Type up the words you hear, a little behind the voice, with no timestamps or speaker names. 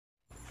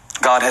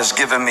God has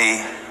given me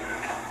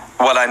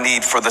what I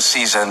need for the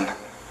season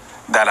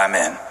that I'm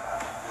in.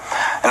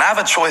 And I have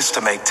a choice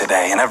to make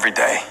today and every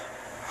day.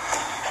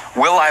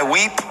 Will I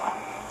weep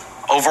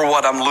over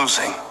what I'm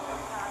losing?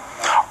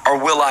 Or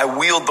will I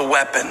wield the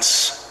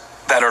weapons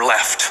that are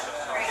left?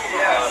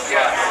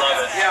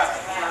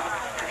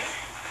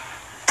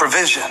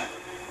 Provision,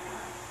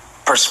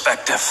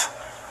 perspective.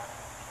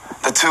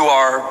 The two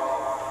are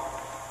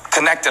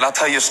connected. I'll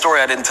tell you a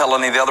story. I didn't tell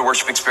any of the other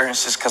worship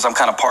experiences because I'm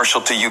kind of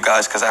partial to you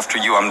guys, because after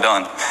you, I'm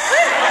done.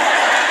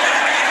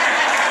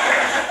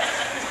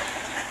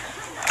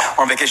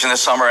 We're on vacation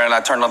this summer, and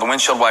I turned on the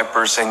windshield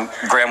wipers, and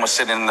Graham was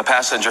sitting in the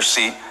passenger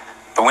seat.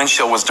 The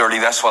windshield was dirty.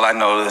 That's what I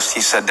noticed. He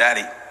said,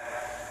 "Daddy,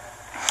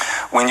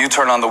 when you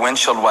turn on the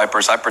windshield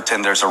wipers, I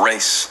pretend there's a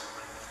race."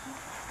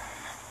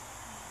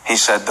 He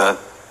said, "The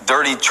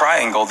dirty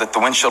triangle that the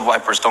windshield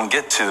wipers don't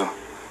get to,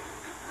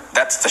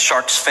 that's the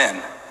shark's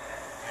fin.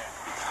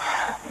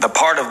 The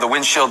part of the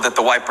windshield that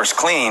the wipers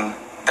clean,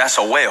 that's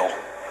a whale.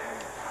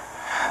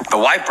 The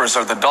wipers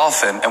are the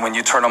dolphin, and when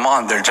you turn them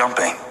on, they're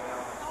jumping."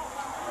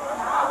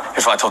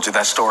 Here's why I told you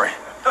that story.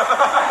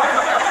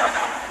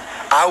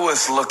 I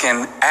was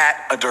looking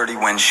at a dirty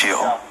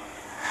windshield.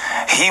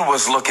 He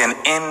was looking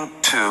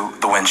into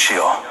the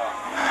windshield.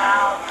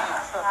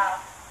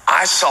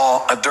 I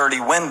saw a dirty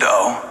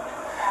window.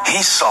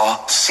 He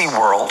saw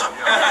SeaWorld.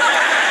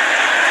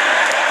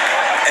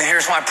 And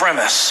here's my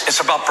premise.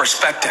 It's about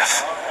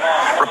perspective.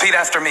 Repeat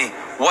after me.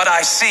 What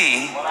I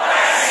see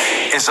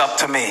is up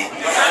to me.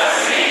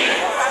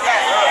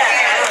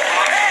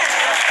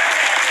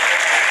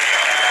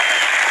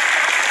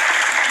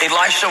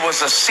 Elisha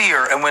was a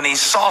seer, and when he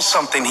saw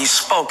something, he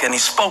spoke, and he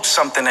spoke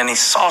something, and he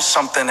saw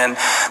something, and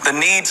the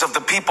needs of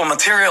the people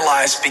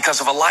materialized because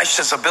of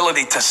Elisha's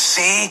ability to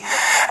see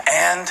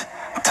and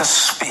to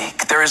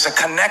speak. There is a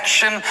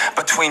connection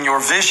between your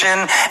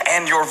vision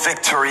and your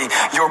victory.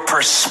 Your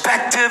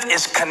perspective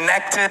is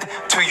connected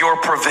to your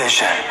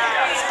provision.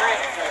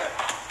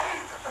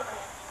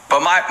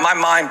 But my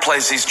mind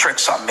plays these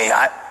tricks on me.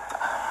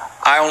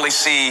 I only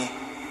see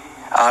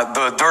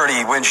the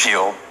dirty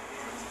windshield.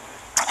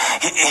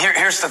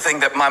 Here's the thing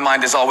that my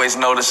mind is always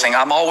noticing.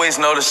 I'm always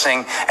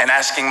noticing and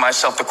asking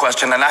myself the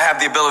question, and I have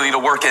the ability to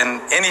work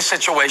in any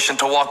situation,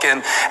 to walk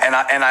in, and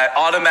I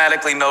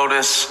automatically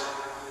notice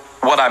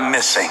what I'm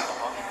missing.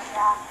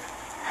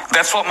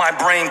 That's what my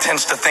brain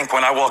tends to think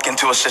when I walk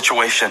into a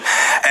situation.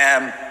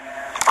 And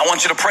I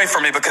want you to pray for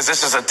me, because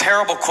this is a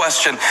terrible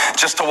question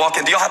just to walk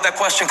in. Do y'all have that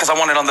question? Because I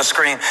want it on the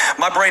screen.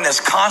 My brain is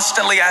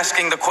constantly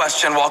asking the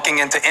question, walking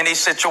into any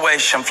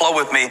situation. Flow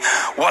with me.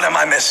 What am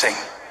I missing?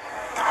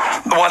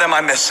 What am I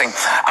missing?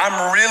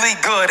 I'm really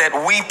good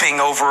at weeping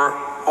over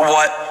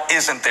what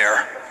isn't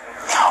there,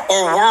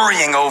 or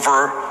worrying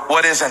over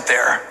what isn't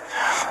there.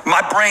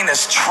 My brain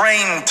is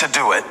trained to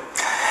do it.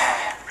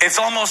 It's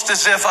almost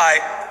as if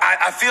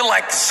I feel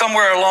like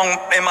somewhere along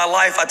in my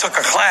life I took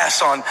a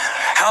class on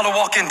how to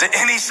walk into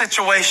any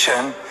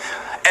situation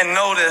and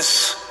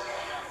notice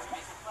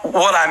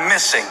what I'm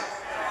missing,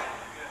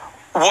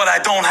 what I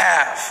don't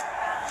have,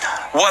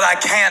 what I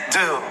can't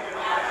do,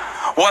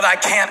 what I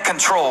can't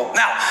control.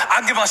 Now,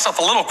 I'll give myself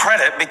a little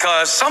credit,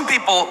 because some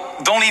people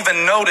don't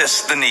even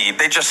notice the need.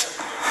 They just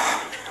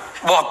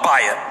walk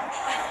by it.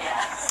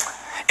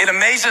 It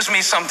amazes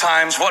me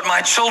sometimes what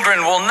my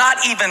children will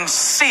not even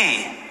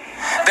see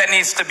that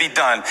needs to be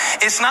done.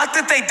 It's not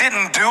that they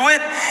didn't do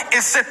it,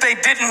 it's that they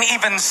didn't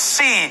even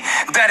see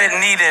that it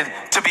needed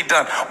to be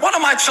done. One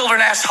of my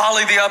children asked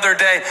Holly the other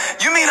day,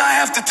 "You mean I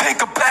have to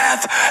take a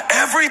bath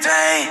every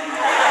day?"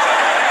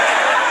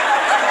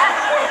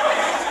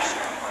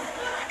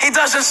 He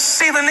doesn't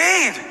see the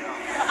need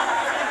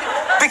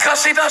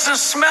because he doesn't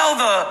smell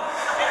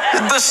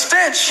the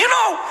stench. You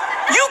know,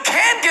 you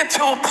can get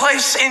to a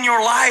place in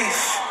your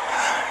life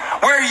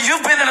where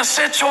you've been in a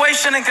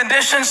situation and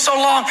condition so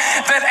long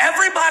that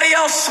everybody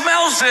else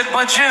smells it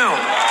but you.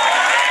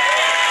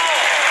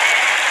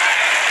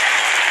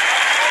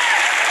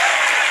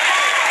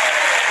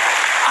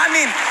 I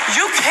mean,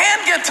 you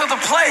can get to the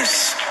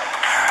place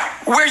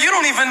where you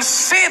don't even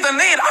see the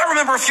need. I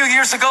remember a few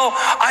years ago,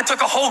 I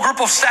took a whole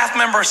group of staff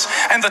members,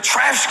 and the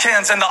trash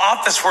cans in the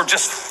office were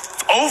just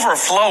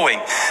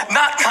overflowing,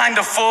 not kind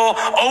of full,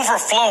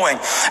 overflowing.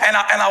 And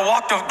I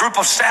walked a group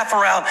of staff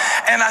around,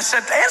 and I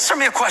said, "Answer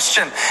me a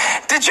question.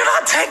 Did you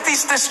not take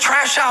this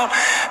trash out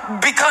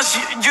because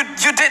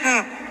you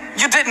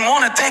didn't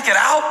want to take it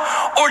out?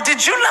 Or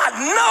did you not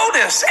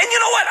notice?" And you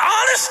know what?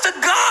 Honest to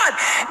God,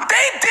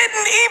 they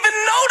didn't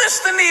even notice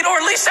the need, or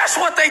at least that's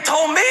what they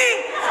told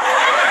me.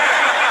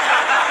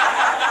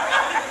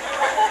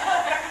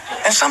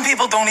 And some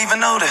people don't even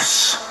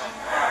notice.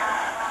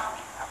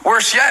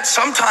 Worse yet,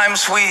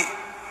 sometimes we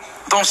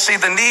don't see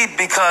the need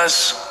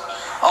because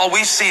all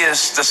we see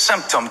is the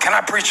symptom. Can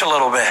I preach a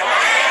little bit?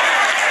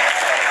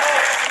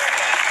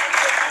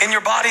 In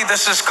your body,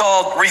 this is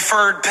called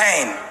referred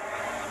pain.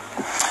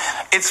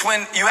 It's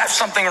when you have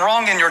something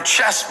wrong in your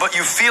chest, but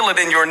you feel it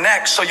in your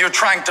neck, so you're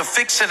trying to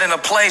fix it in a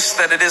place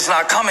that it is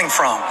not coming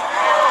from.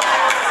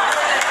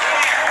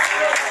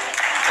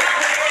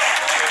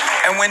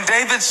 And And when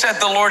David said,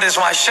 the Lord is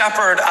my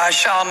shepherd, I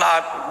shall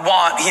not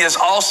want, he is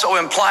also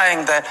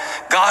implying that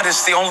God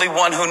is the only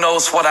one who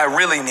knows what I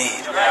really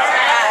need.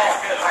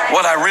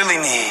 What I really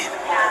need.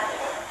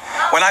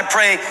 When I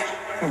pray,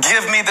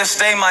 give me this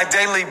day my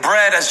daily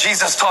bread, as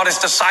Jesus taught his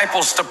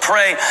disciples to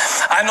pray,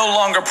 I no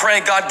longer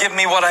pray, God, give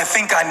me what I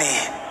think I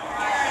need,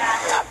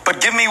 but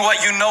give me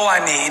what you know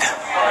I need.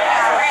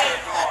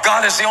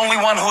 God is the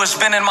only one who has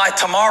been in my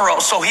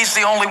tomorrow, so he's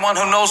the only one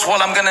who knows what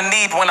I'm going to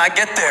need when I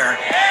get there.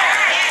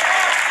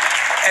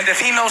 And if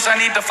he knows I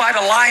need to fight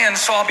a lion,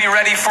 so I'll be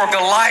ready for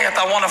Goliath,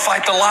 I want to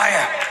fight the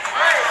lion.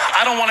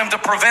 I don't want him to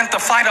prevent the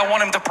fight. I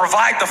want him to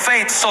provide the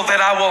faith so that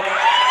I will.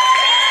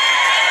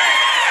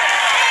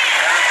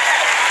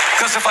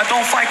 Because if I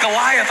don't fight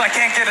Goliath, I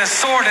can't get his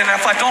sword. And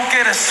if I don't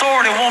get his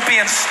sword, it won't be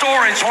in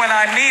storage when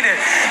I need it.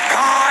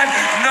 God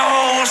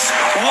knows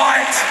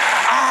what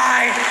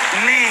I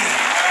need.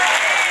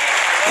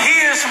 He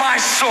is my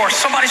source.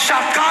 Somebody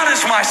shout, God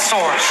is my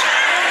source.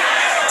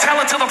 Tell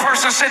it to the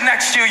person sitting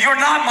next to you, you're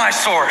not my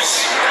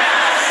source.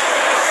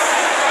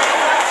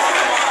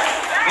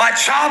 My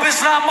job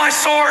is not my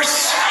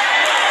source.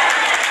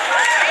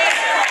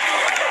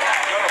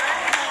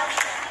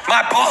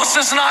 My boss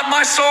is not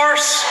my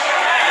source.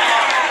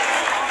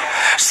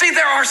 See,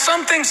 there are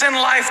some things in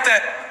life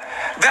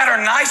that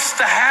are nice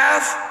to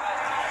have,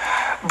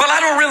 but I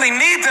don't really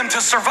need them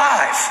to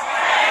survive.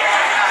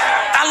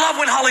 I love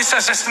when Holly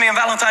says this to me, and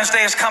Valentine's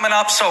Day is coming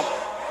up, so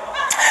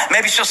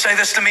maybe she'll say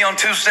this to me on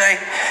Tuesday.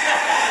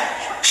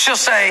 She'll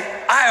say,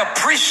 I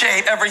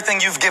appreciate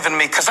everything you've given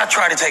me because I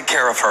try to take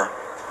care of her.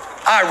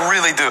 I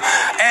really do.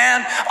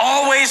 And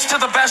always to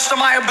the best of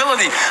my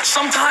ability.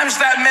 Sometimes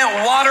that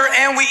meant water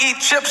and we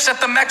eat chips at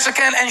the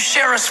Mexican and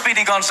share a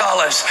Speedy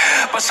Gonzalez.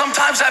 But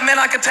sometimes that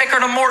meant I could take her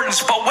to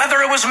Morton's. But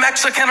whether it was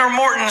Mexican or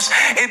Morton's,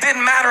 it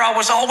didn't matter. I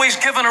was always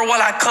giving her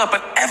what I could.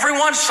 But every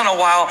once in a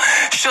while,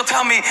 she'll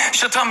tell me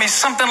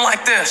something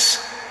like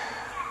this.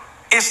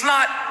 It's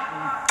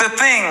not the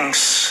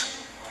things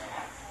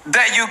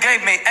that you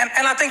gave me,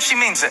 and I think she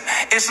means it.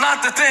 It's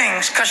not the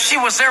things, because she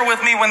was there with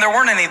me when there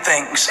weren't any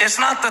things. It's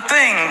not the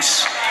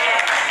things.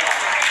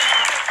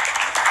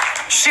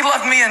 She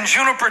loved me in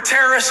Juniper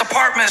Terrace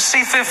apartment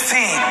C15.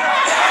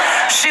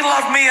 She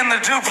loved me in the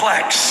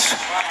duplex.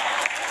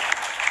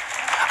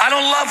 I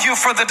don't love you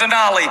for the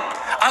Denali.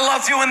 I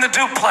love you in the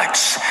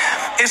duplex.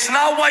 It's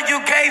not what you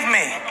gave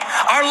me.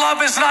 Our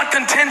love is not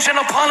contingent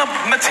upon a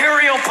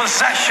material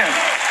possession.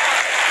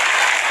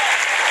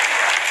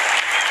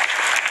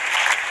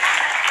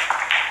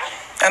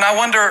 And I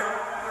wonder,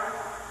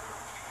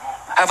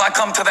 have I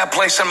come to that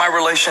place in my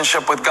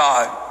relationship with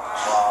God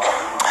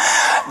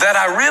that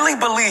I really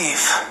believe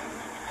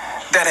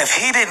that if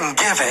he didn't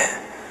give it,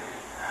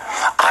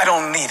 I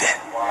don't need it?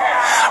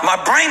 My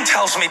brain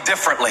tells me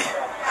differently.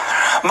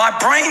 My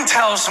brain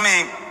tells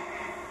me,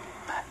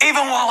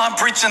 even while I'm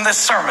preaching this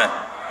sermon,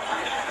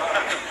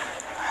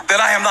 that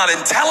I am not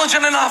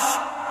intelligent enough,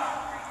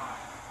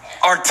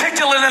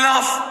 articulate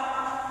enough.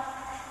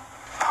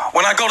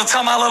 When I go to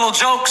tell my little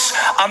jokes,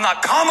 I'm not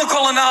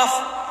comical enough,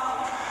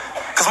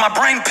 because my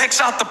brain picks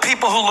out the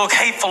people who look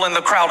hateful in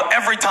the crowd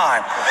every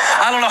time.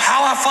 I don't know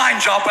how I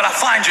find y'all, but I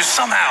find you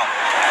somehow.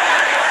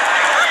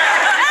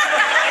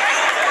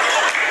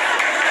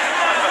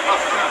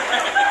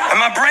 And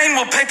my brain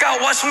will pick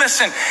out what's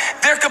missing.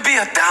 There could be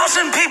 1,000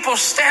 people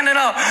standing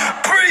up,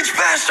 preach,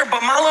 pastor,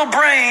 but my little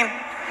brain.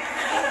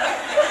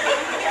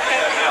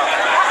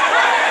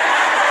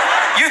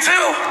 You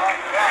too?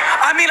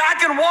 I mean, I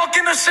can walk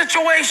in a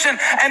situation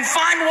and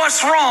find what's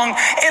wrong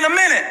in a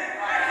minute.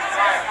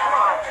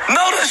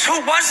 Notice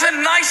who wasn't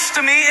nice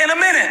to me in a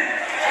minute.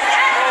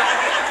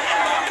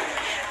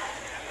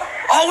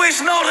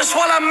 Always notice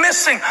what I'm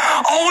missing.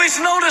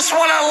 Always notice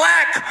what I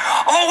lack.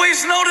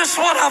 Always notice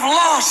what I've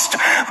lost.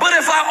 But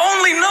if I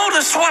only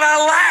notice what I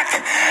lack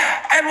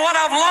and what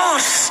I've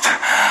lost,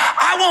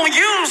 I won't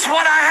use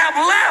what I have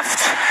left.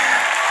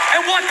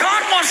 And what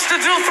God wants to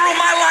do through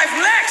my life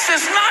next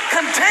is not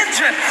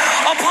contingent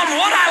upon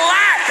what I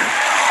lack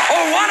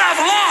or what I've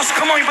lost.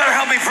 Come on, you better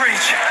help me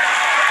preach.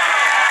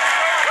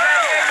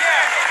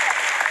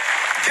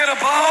 Get a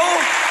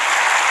bow.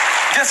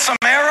 Get some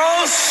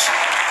arrows.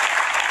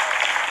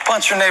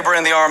 Punch your neighbor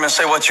in the arm and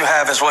say, what you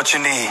have is what you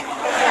need.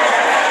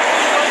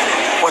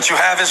 What you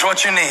have is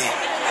what you need.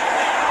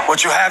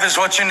 What you have is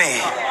what you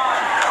need.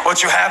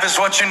 What you have is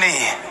what you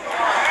need.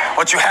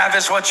 What you have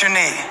is what you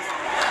need.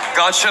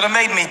 God should have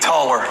made me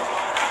taller.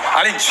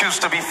 I didn't choose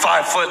to be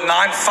 5'9".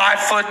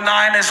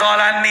 5'9" is all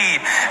I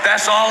need.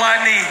 That's all I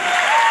need.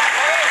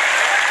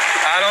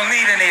 I don't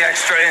need any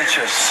extra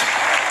inches.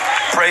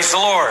 Praise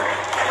the Lord.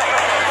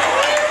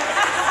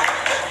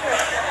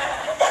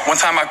 One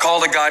time I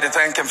called a guy to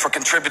thank him for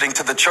contributing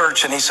to the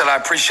church, and he said, I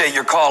appreciate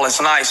your call.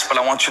 It's nice, but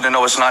I want you to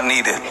know it's not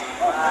needed.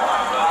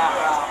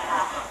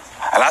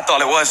 And I thought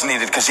it was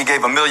needed because he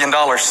gave $1 million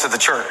to the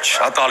church.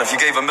 I thought if you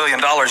gave $1 million,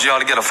 you ought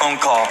to get a phone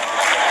call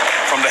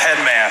from the head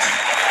man.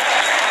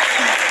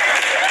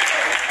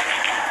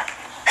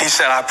 He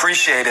said, I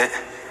appreciate it,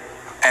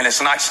 and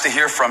it's nice to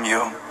hear from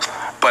you,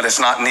 but it's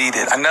not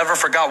needed. I never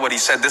forgot what he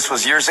said. This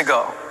was years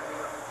ago.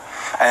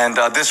 And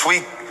this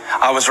week,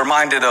 I was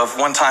reminded of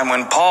one time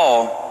when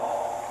Paul,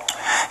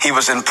 he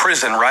was in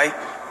prison, right?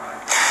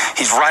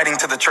 He's writing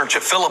to the church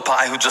at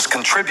Philippi who just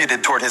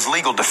contributed toward his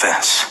legal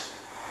defense.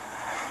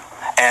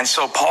 And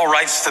so Paul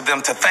writes to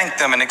them to thank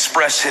them and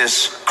express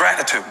his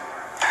gratitude.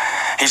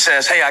 He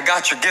says, hey, I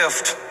got your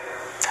gift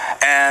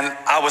and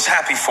I was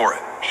happy for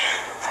it.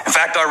 In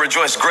fact, I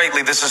rejoiced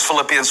greatly, this is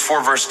Philippians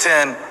 4 verse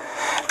 10,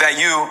 that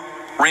you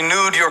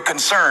renewed your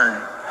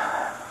concern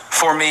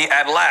for me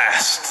at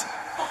last.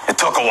 It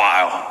took a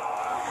while.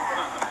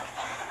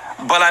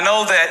 But I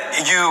know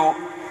that you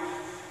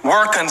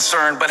were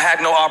concerned but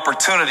had no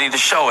opportunity to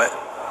show it.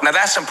 Now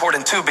that's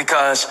important too,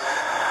 because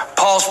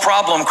Paul's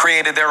problem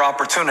created their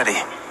opportunity.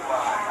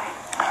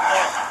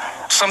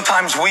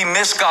 Sometimes we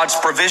miss God's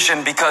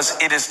provision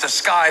because it is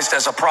disguised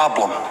as a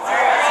problem.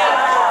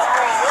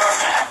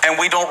 And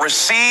we don't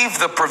receive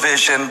the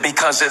provision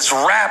because it's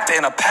wrapped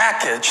in a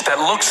package that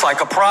looks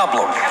like a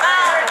problem.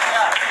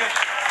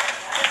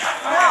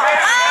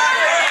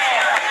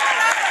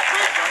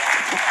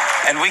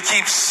 And we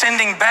keep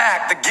sending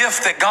back the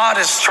gift that God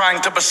is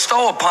trying to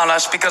bestow upon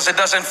us because it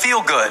doesn't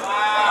feel good.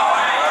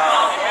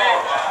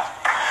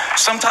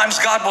 Sometimes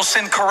God will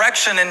send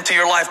correction into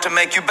your life to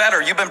make you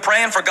better. You've been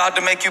praying for God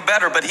to make you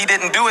better, but he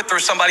didn't do it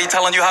through somebody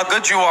telling you how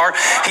good you are.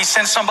 He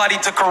sent somebody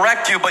to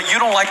correct you, but you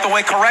don't like the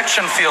way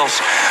correction feels.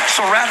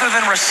 So rather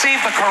than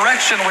receive the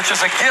correction, which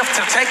is a gift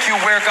to take you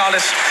where God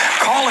is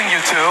calling you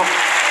to,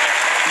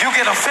 you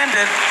get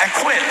offended and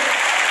quit.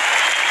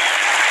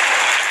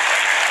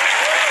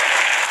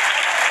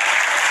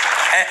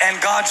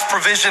 And God's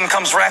provision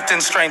comes wrapped in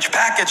strange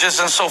packages.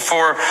 And so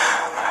for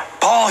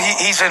Paul,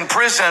 he's in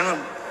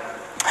prison,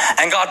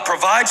 and God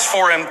provides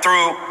for him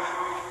through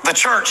the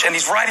church. And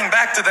he's writing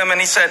back to them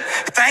and he said,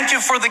 thank you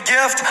for the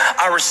gift.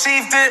 I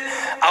received it.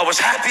 I was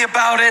happy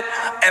about it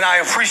and I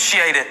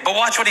appreciate it. But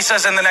watch what he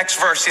says in the next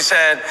verse. He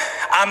said,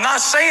 I'm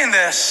not saying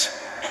this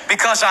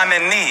because I'm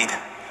in need.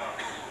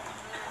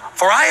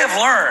 For I have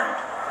learned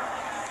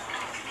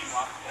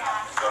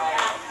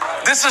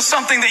this is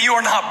something that you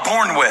are not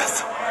born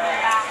with.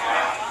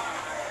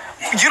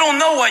 You don't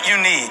know what you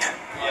need.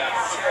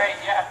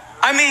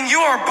 I mean, you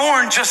are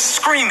born just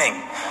screaming.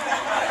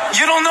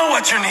 You don't know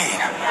what you need.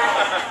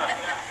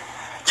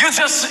 You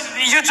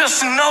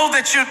just know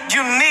that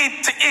you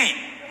need to eat.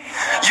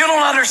 You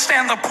don't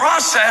understand the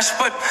process,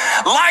 but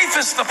life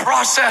is the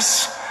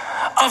process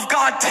of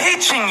God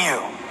teaching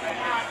you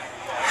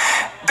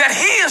that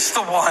he is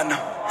the one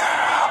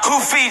who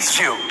feeds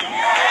you.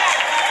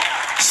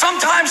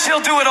 Sometimes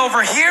he'll do it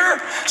over here.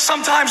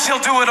 Sometimes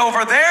he'll do it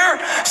over there.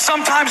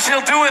 Sometimes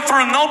he'll do it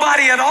through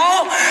nobody at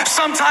all.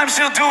 Sometimes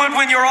he'll do it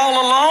when you're all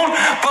alone.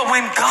 But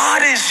when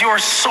God is your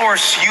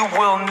source, you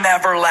will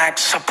never lack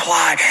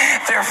supply.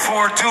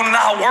 Therefore, do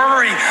not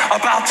worry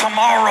about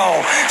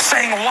tomorrow,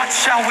 saying, what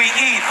shall we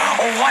eat?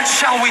 Or what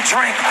shall we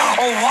drink?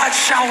 Or what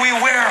shall we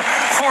wear?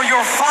 For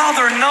your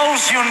Father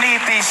knows you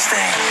need these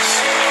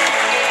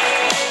things.